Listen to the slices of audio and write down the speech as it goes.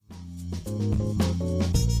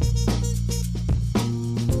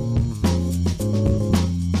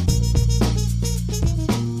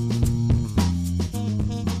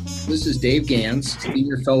is Dave Gans,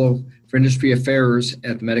 Senior Fellow for Industry Affairs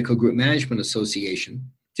at the Medical Group Management Association.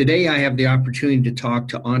 Today, I have the opportunity to talk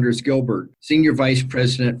to Anders Gilbert, Senior Vice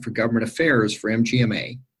President for Government Affairs for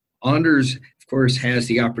MGMA. Anders, of course, has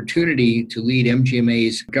the opportunity to lead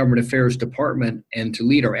MGMA's Government Affairs Department and to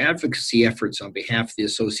lead our advocacy efforts on behalf of the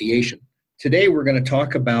association. Today, we're going to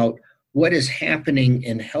talk about what is happening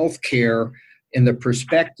in healthcare in the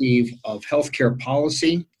perspective of healthcare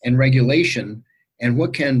policy and regulation, and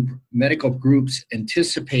what can medical groups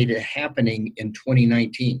anticipate happening in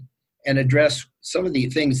 2019, and address some of the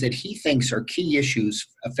things that he thinks are key issues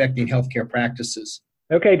affecting healthcare practices.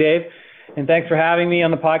 Okay, Dave, and thanks for having me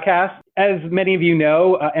on the podcast. As many of you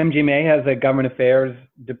know, MGMA has a government affairs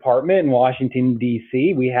department in Washington,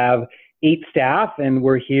 D.C. We have 8 staff, and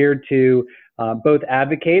we're here to both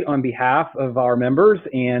advocate on behalf of our members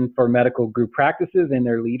and for medical group practices and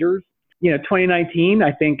their leaders. 2019,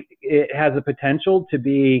 I think it has a potential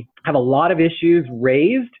to have a lot of issues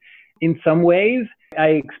raised. In some ways, I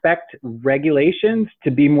expect regulations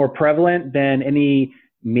to be more prevalent than any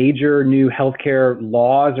major new healthcare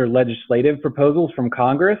laws or legislative proposals from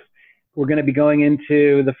Congress. We're going to be going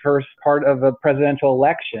into the first part of a presidential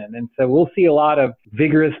election. And so we'll see a lot of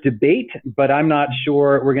vigorous debate, but I'm not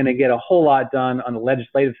sure we're going to get a whole lot done on the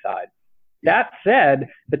legislative side. That said,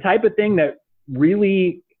 the type of thing that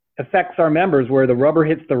really affects our members, where the rubber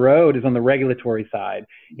hits the road, is on the regulatory side.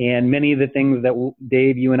 And many of the things that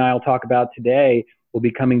Dave, you and I will talk about today will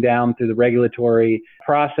be coming down through the regulatory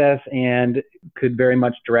process and could very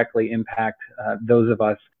much directly impact those of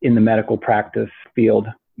us in the medical practice field.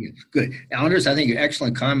 Good. Anders, I think an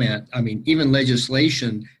excellent comment. I mean, even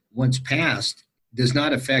legislation, once passed, does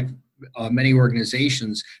not affect many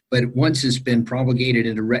organizations, but once it's been promulgated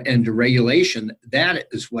into regulation, that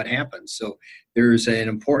is what happens. So there's an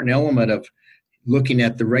important element of looking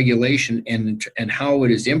at the regulation and how it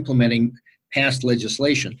is implementing past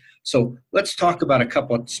legislation. So let's talk about a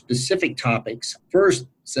couple of specific topics. First,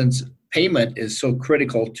 since payment is so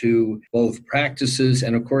critical to both practices,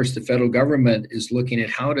 and of course the federal government is looking at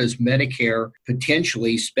how does Medicare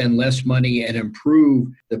potentially spend less money and improve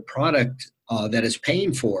the product that is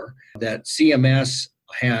paying for, that CMS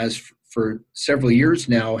has for several years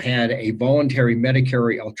now had a voluntary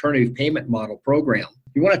Medicare alternative payment model program.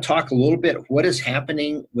 You want to talk a little bit what is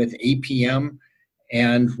happening with APM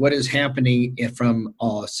and what is happening from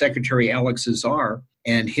Secretary Alex Azar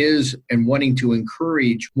and wanting to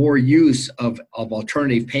encourage more use of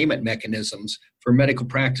alternative payment mechanisms for medical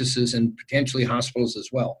practices and potentially hospitals as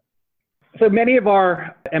well. So many of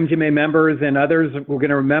our MGMA members and others were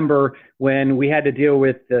going to remember when we had to deal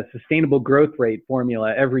with the sustainable growth rate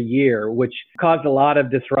formula every year, which caused a lot of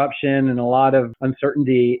disruption and a lot of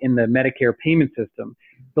uncertainty in the Medicare payment system.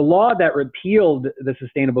 The law that repealed the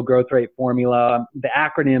sustainable growth rate formula, the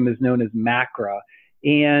acronym is known as MACRA,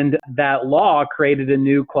 and that law created a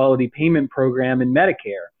new quality payment program in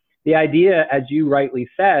Medicare. The idea, as you rightly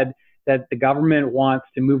said, that the government wants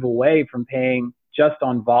to move away from paying just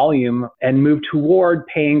on volume and move toward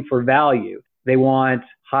paying for value. They want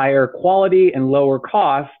higher quality and lower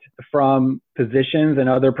cost from physicians and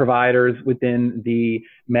other providers within the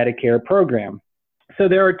Medicare program. So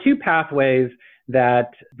there are 2 pathways that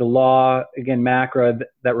the law, again, MACRA,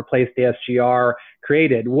 that replaced the SGR,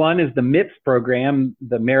 created. One is the MIPS program,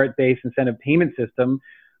 the Merit-Based Incentive Payment System,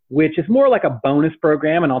 which is more like a bonus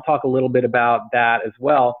program, and I'll talk a little bit about that as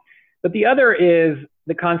well. But the other is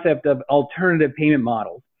the concept of alternative payment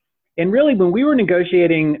models. And really, when we were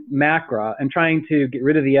negotiating MACRA and trying to get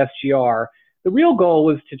rid of the SGR, the real goal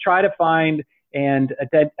was to try to find and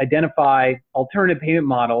identify alternative payment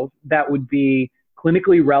models that would be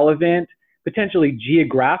clinically relevant, potentially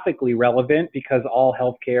geographically relevant because all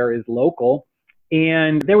healthcare is local.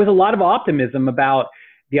 And there was a lot of optimism about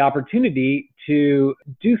the opportunity to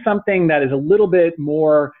do something that is a little bit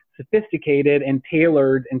more sophisticated and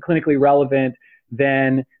tailored and clinically relevant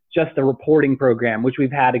than just a reporting program, which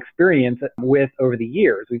we've had experience with over the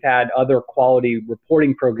years. We've had other quality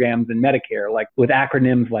reporting programs in Medicare, like with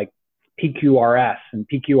acronyms like PQRS and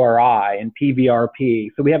PQRI and PVRP.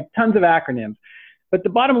 So we have tons of acronyms. But the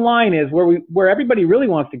bottom line is where everybody really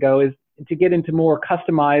wants to go is to get into more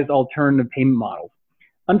customized alternative payment models.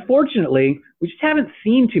 Unfortunately, we just haven't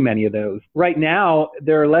seen too many of those. Right now,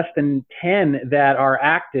 there are less than 10 that are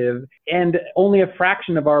active, and only a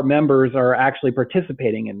fraction of our members are actually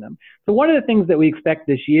participating in them. So one of the things that we expect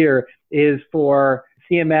this year is for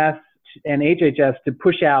CMS and HHS to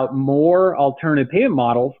push out more alternative payment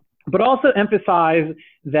models, but also emphasize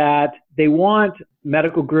that they want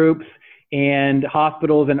medical groups and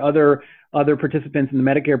hospitals and other participants in the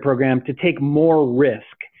Medicare program to take more risk.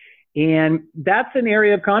 And that's an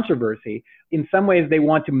area of controversy. In some ways, they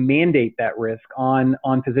want to mandate that risk on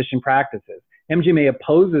physician practices. MGMA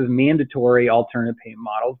opposes mandatory alternative payment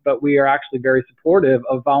models, but we are actually very supportive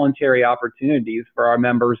of voluntary opportunities for our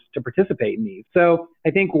members to participate in these. So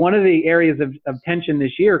I think one of the areas of tension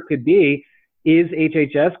this year could be, is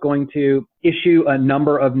HHS going to issue a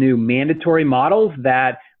number of new mandatory models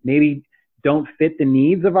that maybe don't fit the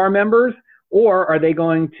needs of our members? Or are they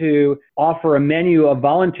going to offer a menu of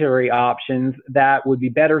voluntary options that would be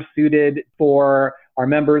better suited for our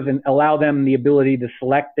members and allow them the ability to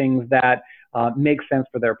select things that make sense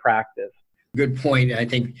for their practice? Good point. I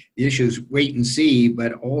think the issue is wait and see,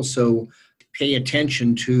 but also pay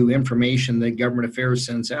attention to information that government affairs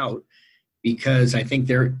sends out, because I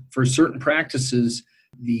think for certain practices,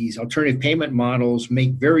 these alternative payment models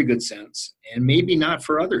make very good sense and maybe not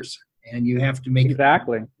for others. And you have to make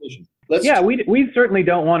exactly. a decision. We certainly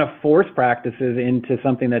don't want to force practices into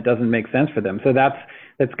something that doesn't make sense for them. So that's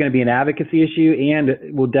going to be an advocacy issue, and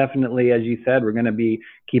we'll definitely, as you said, we're going to be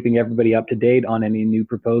keeping everybody up to date on any new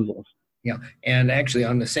proposals. Yeah, and actually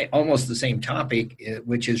on almost the same topic,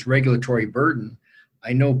 which is regulatory burden,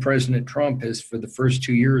 I know President Trump has, for the first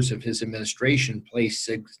 2 years of his administration, placed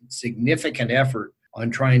significant effort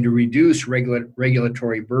on trying to reduce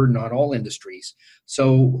regulatory burden on all industries.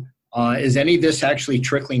 So is any of this actually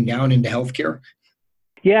trickling down into healthcare?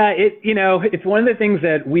 Yeah, it's one of the things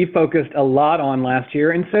that we focused a lot on last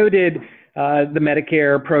year, and so did the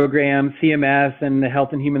Medicare program, CMS, and the Health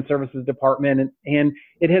and Human Services Department, and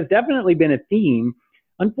it has definitely been a theme.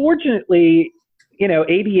 Unfortunately,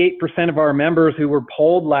 88% of our members who were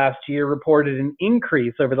polled last year reported an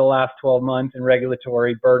increase over the last 12 months in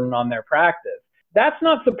regulatory burden on their practice. That's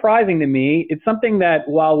not surprising to me. It's something that,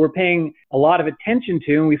 while we're paying a lot of attention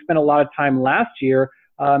to, and we spent a lot of time last year,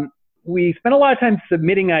 we spent a lot of time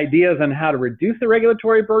submitting ideas on how to reduce the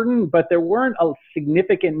regulatory burden, but there weren't a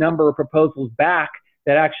significant number of proposals back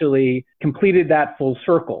that actually completed that full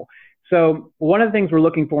circle. So one of the things we're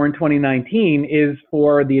looking for in 2019 is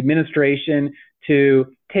for the administration to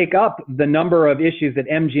take up the number of issues that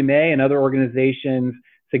MGMA and other organizations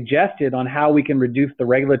suggested on how we can reduce the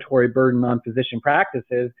regulatory burden on physician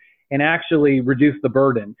practices and actually reduce the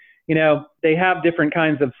burden. They have different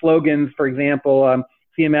kinds of slogans. For example,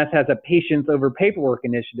 CMS has a patients over paperwork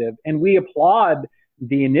initiative, and we applaud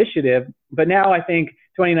the initiative. But now I think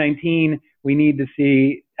 2019, we need to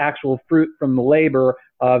see actual fruit from the labor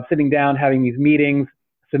of sitting down, having these meetings,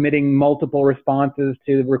 submitting multiple responses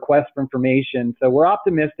to requests for information. So we're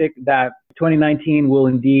optimistic that 2019 will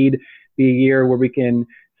indeed be a year where we can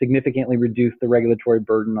significantly reduce the regulatory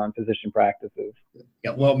burden on physician practices.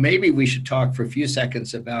 Yeah, well, maybe we should talk for a few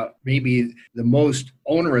seconds about maybe the most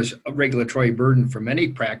onerous regulatory burden for many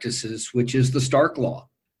practices, which is the Stark Law.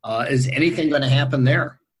 Is anything going to happen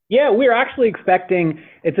there? Yeah, we're actually expecting,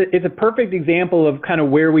 it's a perfect example of kind of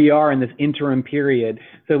where we are in this interim period.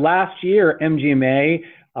 So last year, MGMA,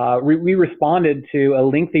 we responded to a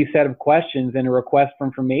lengthy set of questions and a request for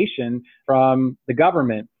information from the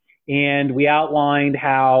government. And we outlined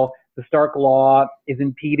how the Stark Law is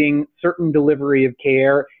impeding certain delivery of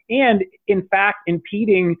care and, in fact,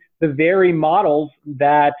 impeding the very models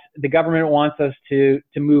that the government wants us to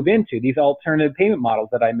move into, these alternative payment models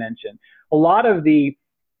that I mentioned. A lot of the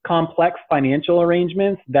complex financial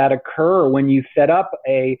arrangements that occur when you set up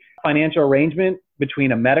a financial arrangement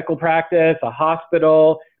between a medical practice, a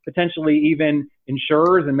hospital, potentially even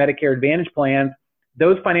insurers and Medicare Advantage plans,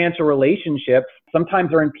 those financial relationships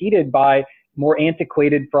sometimes are impeded by more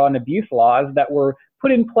antiquated fraud and abuse laws that were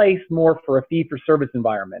put in place more for a fee-for-service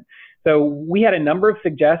environment. So we had a number of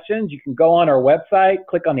suggestions. You can go on our website,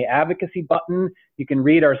 click on the advocacy button. You can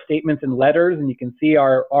read our statements and letters, and you can see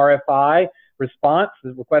our RFI response,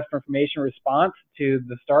 the request for information response to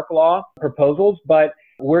the Stark Law proposals. But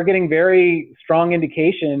we're getting very strong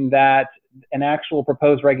indication that an actual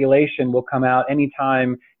proposed regulation will come out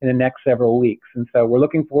anytime in the next several weeks. And so we're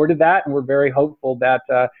looking forward to that, and we're very hopeful that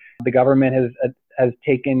the government has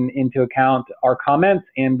taken into account our comments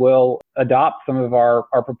and will adopt some of our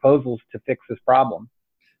proposals to fix this problem.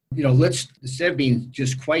 Let's, instead of being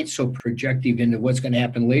just quite so projective into what's going to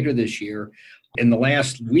happen later this year, in the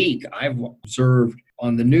last week, I've observed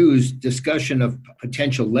on the news discussion of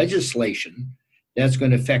potential legislation that's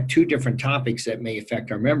going to affect two different topics that may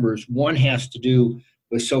affect our members. One has to do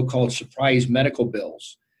with so-called surprise medical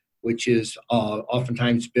bills, which is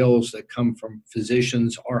oftentimes bills that come from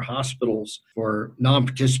physicians or hospitals for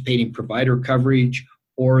non-participating provider coverage,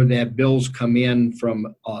 or that bills come in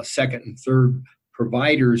from second and third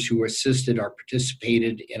providers who assisted or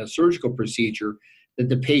participated in a surgical procedure that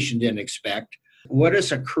the patient didn't expect. What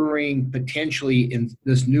is occurring potentially in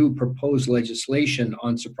this new proposed legislation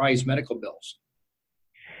on surprise medical bills?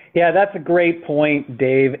 Yeah, that's a great point,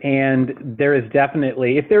 Dave. And there is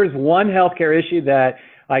definitely, if there's one healthcare issue that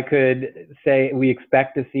I could say we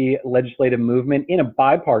expect to see legislative movement in a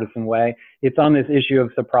bipartisan way, it's on this issue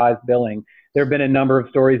of surprise billing. There have been a number of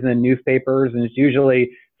stories in the newspapers, and it's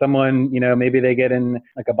usually someone, maybe they get in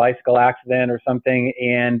like a bicycle accident or something,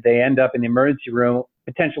 and they end up in the emergency room,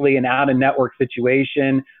 potentially an out-of-network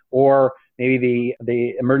situation, or maybe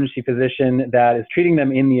the emergency physician that is treating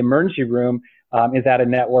them in the emergency room is out of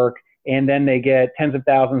network, and then they get tens of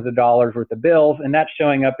thousands of dollars worth of bills, and that's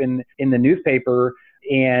showing up in the newspaper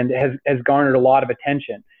and has garnered a lot of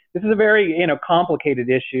attention. This is a very, complicated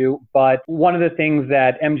issue, but one of the things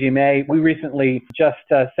that MGMA, we recently just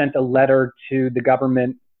sent a letter to the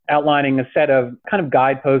government outlining a set of kind of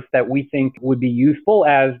guideposts that we think would be useful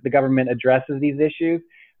as the government addresses these issues.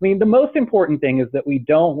 I mean, the most important thing is that we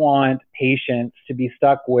don't want patients to be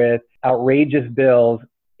stuck with outrageous bills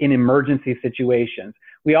in emergency situations.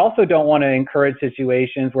 We also don't want to encourage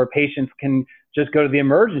situations where patients can just go to the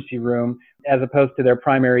emergency room as opposed to their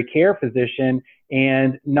primary care physician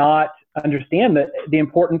and not understand the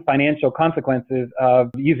important financial consequences of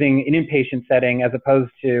using an inpatient setting as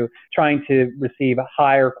opposed to trying to receive a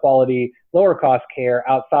higher quality, lower cost care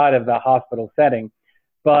outside of the hospital setting.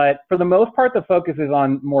 But for the most part, the focus is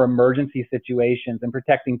on more emergency situations and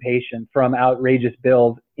protecting patients from outrageous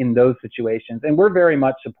bills in those situations. And we're very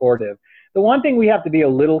much supportive. The one thing we have to be a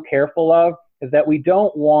little careful of is that we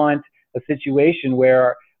don't want a situation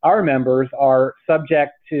where our members are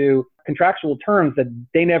subject to contractual terms that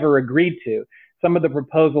they never agreed to. Some of the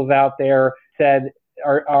proposals out there said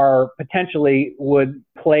are potentially would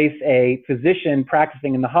place a physician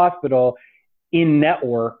practicing in the hospital in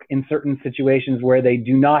network in certain situations where they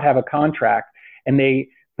do not have a contract, and they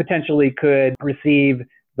potentially could receive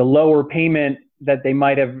the lower payment that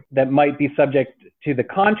might be subject to the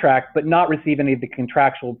contract, but not receive any of the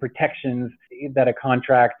contractual protections that a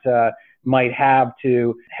contract might have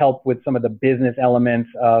to help with some of the business elements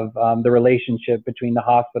of the relationship between the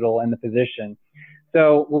hospital and the physician.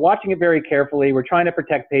 So we're watching it very carefully. We're trying to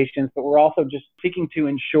protect patients, but we're also just seeking to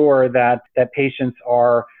ensure that patients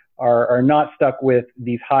are not stuck with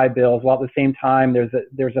these high bills, while at the same time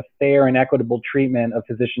there's a fair and equitable treatment of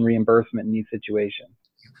physician reimbursement in these situations.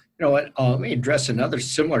 You know what? Let me address another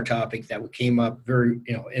similar topic that came up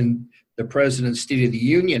in the President's State of the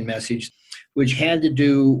Union message, which had to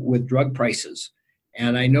do with drug prices.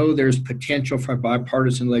 And I know there's potential for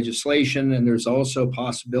bipartisan legislation, and there's also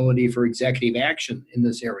possibility for executive action in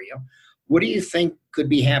this area. What do you think could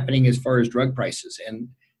be happening as far as drug prices? And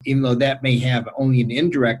even though that may have only an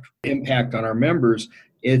indirect impact on our members,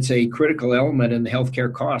 it's a critical element in the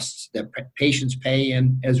healthcare costs that patients pay,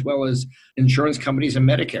 and as well as insurance companies and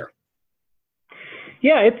Medicare.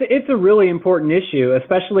 Yeah, it's a really important issue,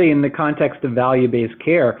 especially in the context of value-based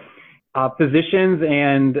care. Physicians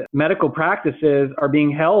and medical practices are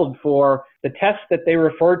being held for the tests that they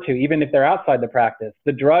refer to, even if they're outside the practice,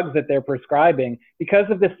 the drugs that they're prescribing. Because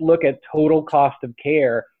of this look at total cost of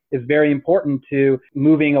care is very important to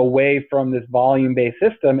moving away from this volume-based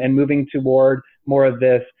system and moving toward more of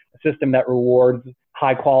this system that rewards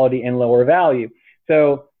high quality and lower value.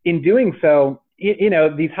 So in doing so,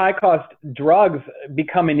 these high-cost drugs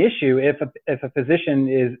become an issue if a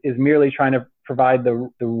physician is merely trying to provide the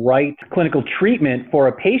right clinical treatment for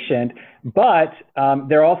a patient, but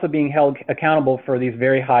they're also being held accountable for these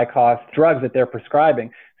very high-cost drugs that they're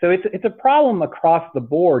prescribing. So it's a problem across the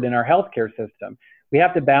board in our healthcare system. We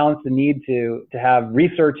have to balance the need to have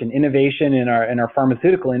research and innovation in our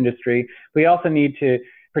pharmaceutical industry. We also need to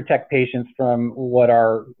protect patients from what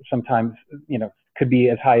are sometimes, could be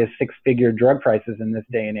as high as six-figure drug prices in this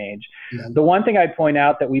day and age. Yeah. The one thing I'd point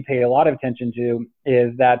out that we pay a lot of attention to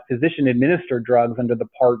is that physician-administered drugs under the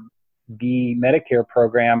Part D Medicare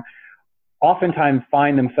program oftentimes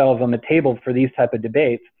find themselves on the table for these type of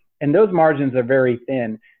debates, and those margins are very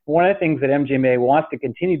thin. One of the things that MGMA wants to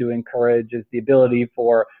continue to encourage is the ability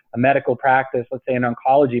for a medical practice, let's say an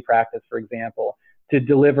oncology practice, for example, to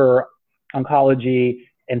deliver oncology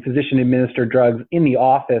and physician-administered drugs in the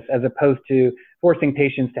office, as opposed to forcing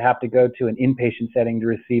patients to have to go to an inpatient setting to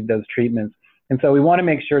receive those treatments. And so we want to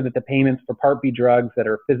make sure that the payments for Part B drugs that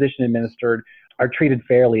are physician-administered are treated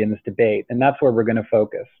fairly in this debate, and that's where we're going to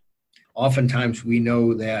focus. Oftentimes we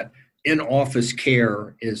know that in-office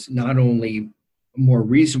care is not only more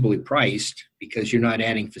reasonably priced because you're not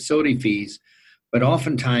adding facility fees, but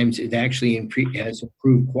oftentimes it actually has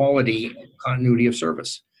improved quality and continuity of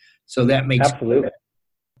service. So that makes Absolutely.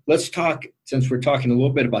 Let's talk, since we're talking a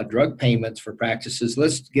little bit about drug payments for practices,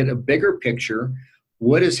 let's get a bigger picture.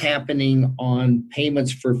 What is happening on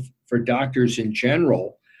payments for doctors in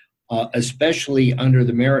general, especially under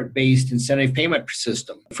the merit-based incentive payment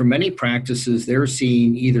system? For many practices, they're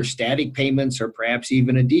seeing either static payments or perhaps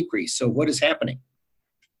even a decrease. So what is happening?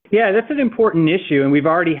 Yeah, that's an important issue, and we've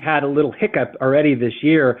already had a little hiccup already this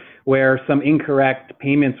year where some incorrect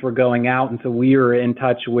payments were going out, and so we were in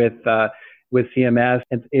touch with CMS.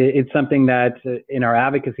 It's something that in our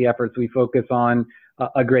advocacy efforts we focus on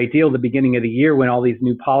a great deal at the beginning of the year when all these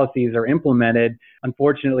new policies are implemented.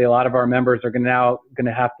 Unfortunately, a lot of our members are now going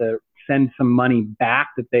to have to send some money back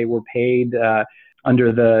that they were paid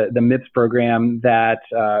under the MIPS program that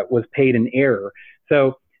was paid in error.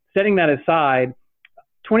 So setting that aside,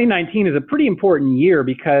 2019 is a pretty important year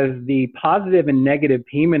because the positive and negative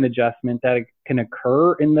payment adjustment that can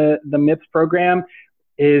occur in the MIPS program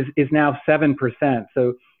is now 7%.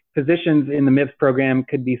 So physicians in the MIPS program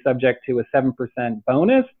could be subject to a 7%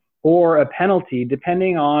 bonus or a penalty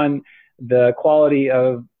depending on the quality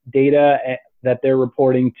of data that they're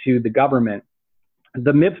reporting to the government.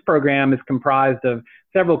 The MIPS program is comprised of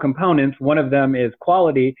several components. One of them is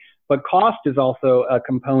quality, but cost is also a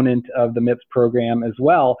component of the MIPS program as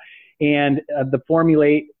well. And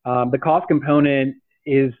the cost component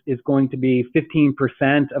is going to be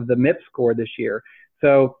 15% of the MIPS score this year.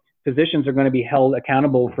 So physicians are going to be held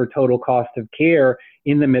accountable for total cost of care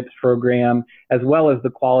in the MIPS program, as well as the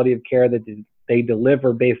quality of care that they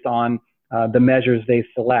deliver based on the measures they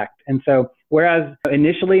select. And so whereas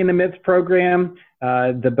initially in the MIPS program,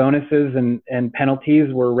 the bonuses and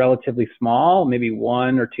penalties were relatively small, maybe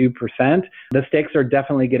 1 or 2%, the stakes are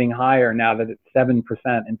definitely getting higher now that it's 7%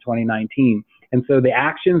 in 2019. And so the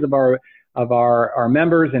actions of our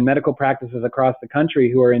members and medical practices across the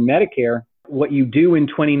country who are in Medicare, what you do in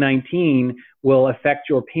 2019 will affect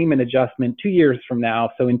your payment adjustment 2 years from now,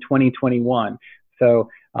 so in 2021. So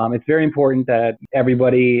it's very important that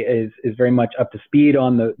everybody is very much up to speed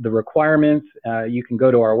on the requirements. You can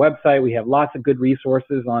go to our website. We have lots of good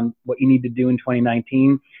resources on what you need to do in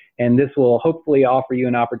 2019, and this will hopefully offer you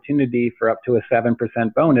an opportunity for up to a 7%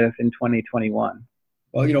 bonus in 2021.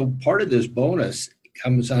 Well, part of this bonus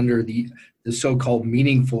comes under the so-called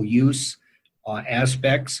meaningful use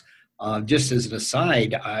aspects. Just as an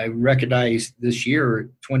aside, I recognize this year,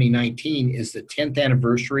 2019, is the 10th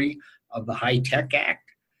anniversary of the HITECH Act,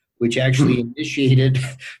 which actually initiated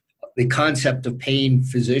the concept of paying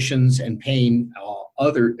physicians and paying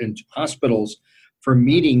other hospitals for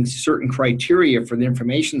meeting certain criteria for the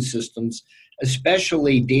information systems,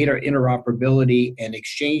 especially data interoperability and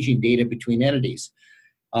exchanging data between entities.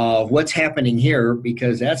 What's happening here,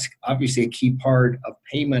 because that's obviously a key part of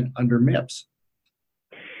payment under MIPS.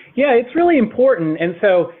 Yeah, it's really important. And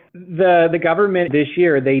so the government this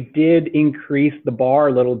year, they did increase the bar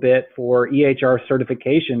a little bit for EHR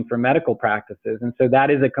certification for medical practices. And so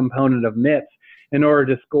that is a component of MIPS. In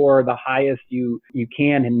order to score the highest you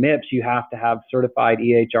can in MIPS, you have to have certified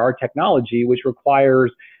EHR technology, which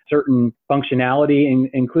requires certain functionality,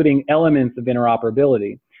 including elements of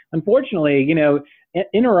interoperability. Unfortunately,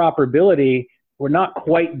 interoperability, we're not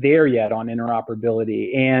quite there yet on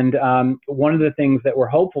interoperability. And one of the things that we're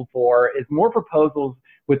hopeful for is more proposals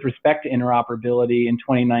with respect to interoperability in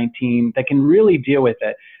 2019 that can really deal with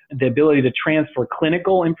it. The ability to transfer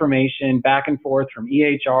clinical information back and forth from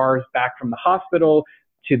EHRs, back from the hospital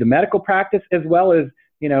to the medical practice, as well as,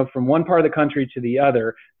 from one part of the country to the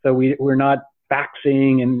other. So we're not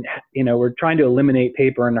faxing and, we're trying to eliminate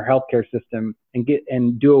paper in our healthcare system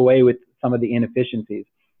and do away with some of the inefficiencies.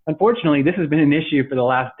 Unfortunately, this has been an issue for the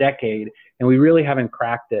last decade, and we really haven't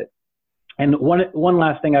cracked it. And one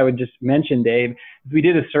last thing I would just mention, Dave, is we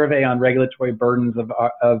did a survey on regulatory burdens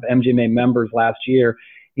of MGMA members last year,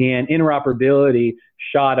 and interoperability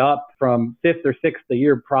shot up from 5th or 6th the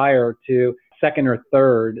year prior to 2nd or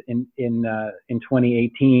 3rd in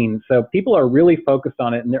 2018. So people are really focused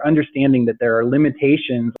on it, and they're understanding that there are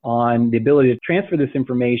limitations on the ability to transfer this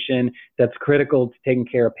information that's critical to taking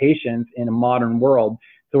care of patients in a modern world.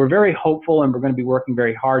 So we're very hopeful, and we're going to be working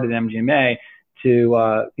very hard at MGMA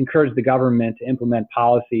to encourage the government to implement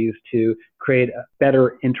policies to create a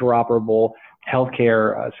better interoperable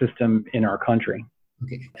healthcare system in our country.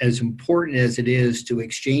 Okay. As important as it is to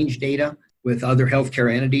exchange data with other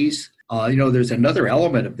healthcare entities, there's another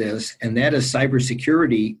element of this, and that is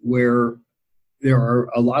cybersecurity, where there are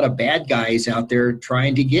a lot of bad guys out there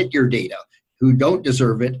trying to get your data who don't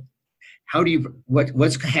deserve it.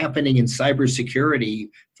 What's happening in cybersecurity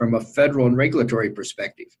from a federal and regulatory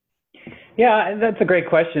perspective? Yeah, that's a great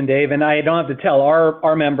question, Dave. And I don't have to tell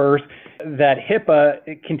our members that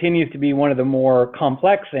HIPAA continues to be one of the more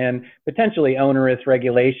complex and potentially onerous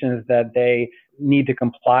regulations that they need to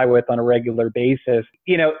comply with on a regular basis.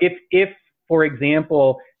 If for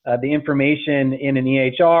example, the information in an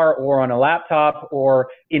EHR or on a laptop or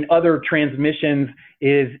in other transmissions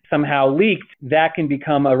is somehow leaked, that can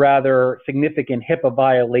become a rather significant HIPAA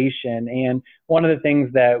violation. And one of the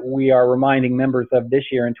things that we are reminding members of this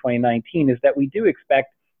year in 2019 is that we do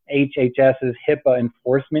expect HHS's HIPAA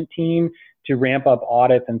enforcement team to ramp up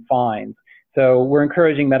audits and fines. So we're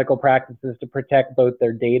encouraging medical practices to protect both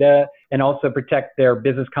their data and also protect their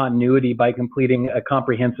business continuity by completing a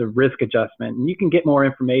comprehensive risk adjustment. And you can get more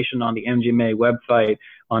information on the MGMA website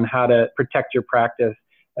on how to protect your practice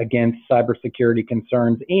against cybersecurity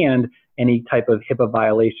concerns and any type of HIPAA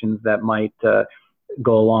violations that might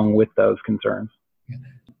go along with those concerns.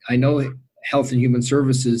 I know Health and Human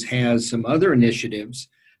Services has some other initiatives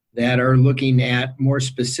that are looking at more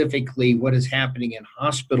specifically what is happening in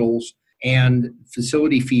hospitals and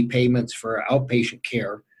facility fee payments for outpatient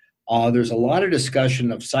care. There's a lot of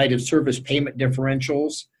discussion of site of service payment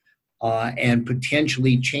differentials and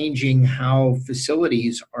potentially changing how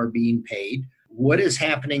facilities are being paid. What is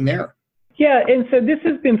happening there? Yeah, and so this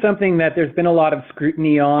has been something that there's been a lot of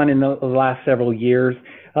scrutiny on in the last several years.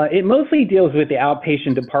 It mostly deals with the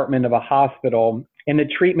outpatient department of a hospital and the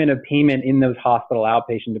treatment of payment in those hospital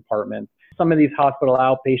outpatient departments. Some of these hospital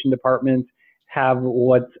outpatient departments have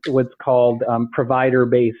what's called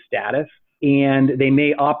provider-based status, and they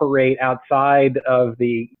may operate outside of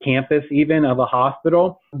the campus even of a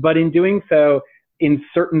hospital. But in doing so, in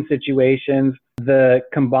certain situations, the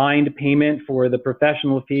combined payment for the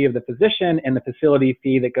professional fee of the physician and the facility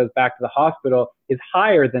fee that goes back to the hospital is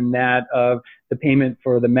higher than that of the payment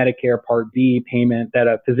for the Medicare Part B payment that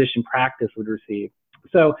a physician practice would receive.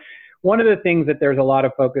 So one of the things that there's a lot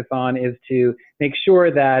of focus on is to make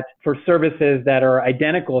sure that for services that are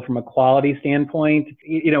identical from a quality standpoint,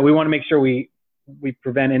 we want to make sure we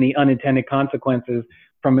prevent any unintended consequences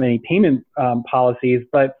from any payment policies,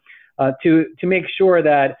 but to make sure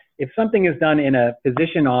that if something is done in a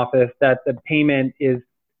physician office, that the payment is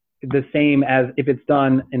the same as if it's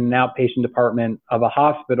done in an outpatient department of a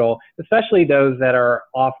hospital, especially those that are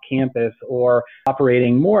off campus or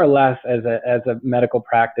operating more or less as a medical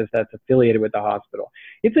practice that's affiliated with the hospital.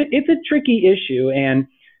 It's a tricky issue, and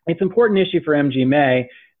it's an important issue for MGMA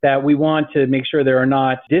that we want to make sure there are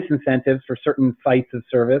not disincentives for certain sites of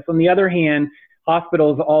service. On the other hand,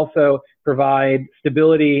 hospitals also provide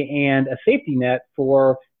stability and a safety net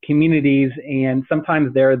for communities, and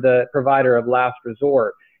sometimes they're the provider of last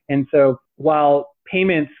resort. And so while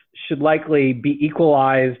payments should likely be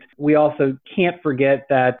equalized, we also can't forget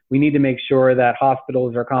that we need to make sure that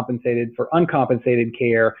hospitals are compensated for uncompensated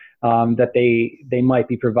care that they might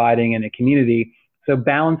be providing in a community. So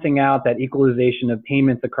balancing out that equalization of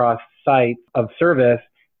payments across sites of service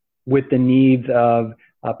with the needs of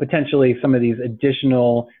potentially some of these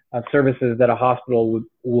additional services that a hospital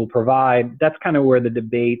will provide, that's kind of where the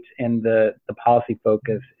debate and the policy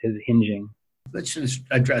focus is hinging. Let's just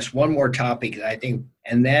address one more topic, I think,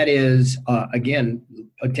 and that is, again,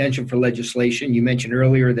 potential for legislation. You mentioned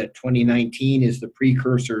earlier that 2019 is the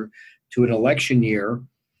precursor to an election year.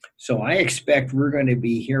 So I expect we're going to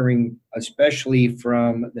be hearing, especially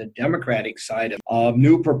from the Democratic side, of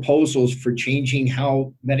new proposals for changing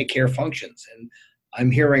how Medicare functions. And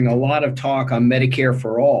I'm hearing a lot of talk on Medicare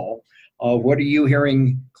for all. What are you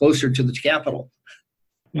hearing closer to the Capitol?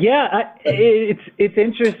 Yeah, it's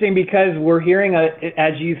interesting because we're hearing,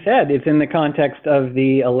 as you said, it's in the context of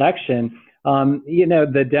the election.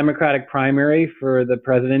 The Democratic primary for the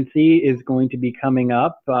presidency is going to be coming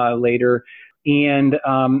up later, and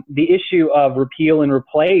the issue of repeal and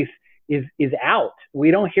replace is out. We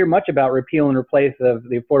don't hear much about repeal and replace of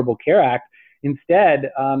the Affordable Care Act. Instead,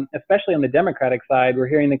 especially on the Democratic side, we're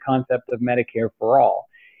hearing the concept of Medicare for all.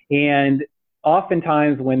 And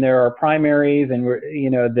oftentimes when there are primaries and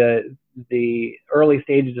the early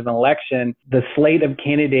stages of an election, the slate of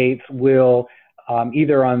candidates will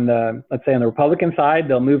either on the Republican side,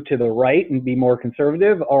 they'll move to the right and be more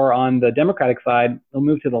conservative, or on the Democratic side, they'll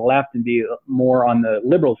move to the left and be more on the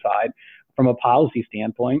liberal side from a policy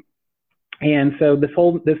standpoint. And so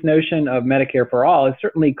this notion of Medicare for all has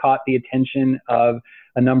certainly caught the attention of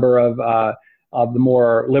a number of the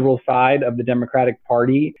more liberal side of the Democratic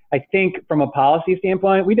Party. I think from a policy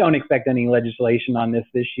standpoint, we don't expect any legislation on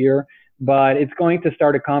this year, but it's going to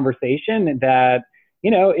start a conversation that,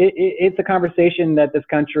 it's a conversation that this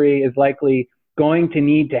country is likely going to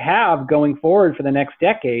need to have going forward for the next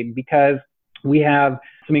decade, because we have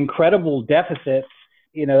some incredible deficits.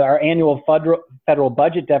 Our annual federal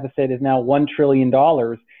budget deficit is now $1 trillion.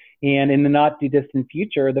 And in the not too distant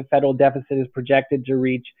future, the federal deficit is projected to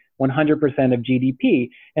reach 100% of GDP.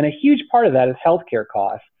 And a huge part of that is healthcare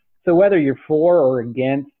costs. So whether you're for or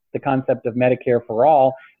against the concept of Medicare for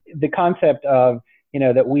all, the concept of,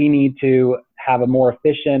 that we need to have a more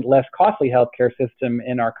efficient, less costly healthcare system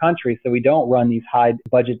in our country so we don't run these high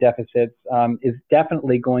budget deficits is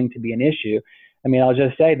definitely going to be an issue. I mean, I'll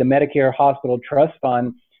just say the Medicare Hospital Trust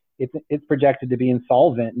Fund, it's projected to be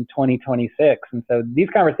insolvent in 2026. And so these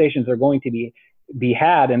conversations are going to be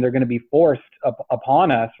had, and they're going to be forced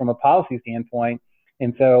upon us from a policy standpoint.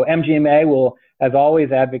 And so MGMA will, as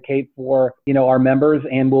always, advocate for, our members,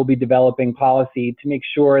 and we'll be developing policy to make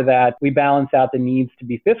sure that we balance out the needs to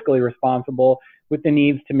be fiscally responsible with the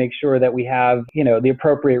needs to make sure that we have, the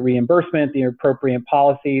appropriate reimbursement, the appropriate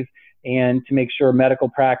policies, and to make sure medical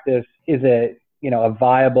practice is a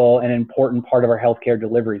viable and important part of our healthcare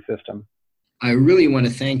delivery system. I really want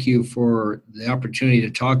to thank you for the opportunity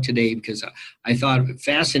to talk today, because I thought it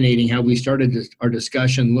fascinating how we started our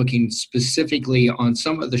discussion looking specifically on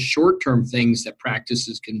some of the short-term things that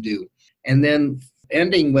practices can do, and then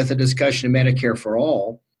ending with a discussion of Medicare for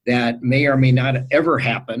all that may or may not ever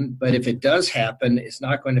happen, but if it does happen, it's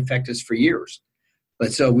not going to affect us for years.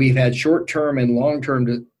 But so we've had short-term and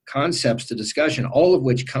long-term concepts to discussion, all of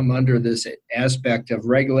which come under this aspect of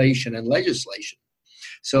regulation and legislation.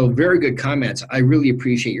 So very good comments. I really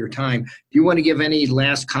appreciate your time. Do you want to give any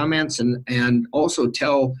last comments and also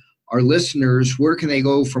tell our listeners where can they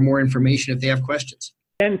go for more information if they have questions?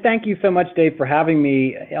 And thank you so much, Dave, for having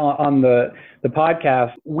me on the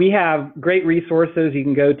podcast. We have great resources. You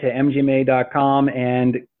can go to mgma.com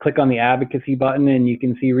and click on the advocacy button, and you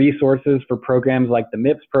can see resources for programs like the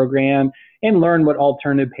MIPS program and learn what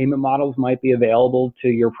alternative payment models might be available to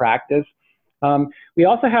your practice. We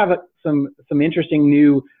also have some interesting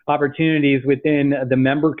new opportunities within the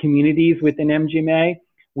member communities within MGMA.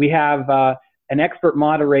 We have an expert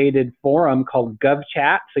moderated forum called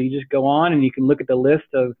GovChat. So you just go on and you can look at the list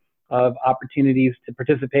of opportunities to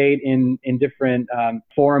participate in different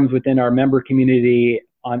forums within our member community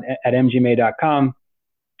at mgma.com.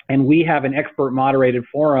 And we have an expert moderated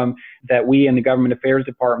forum that we in the Government Affairs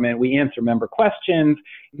Department, we answer member questions.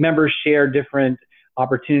 Members share different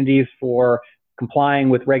opportunities for complying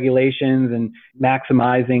with regulations and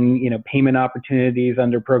maximizing, payment opportunities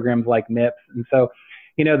under programs like MIPS. And so,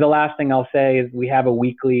 the last thing I'll say is we have a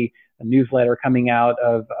weekly newsletter coming out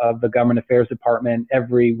of the Government Affairs Department.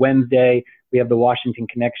 Every Wednesday, we have the Washington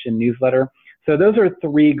Connection newsletter. So those are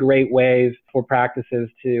three great ways for practices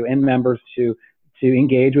and members to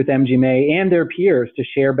engage with MGMA and their peers, to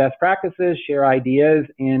share best practices, share ideas,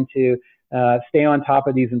 and to stay on top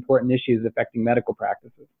of these important issues affecting medical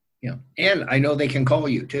practices. Yeah, and I know they can call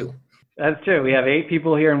you too. That's true. We have 8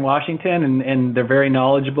 people here in Washington, and they're very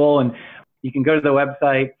knowledgeable. And you can go to the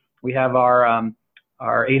website. We have our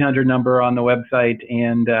 800 number on the website,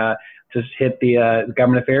 and just hit the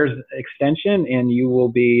Government Affairs extension, and you will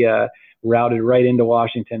be routed right into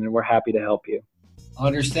Washington, and we're happy to help you.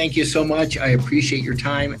 Anders, thank you so much. I appreciate your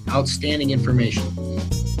time. Outstanding information.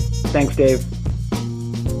 Thanks, Dave.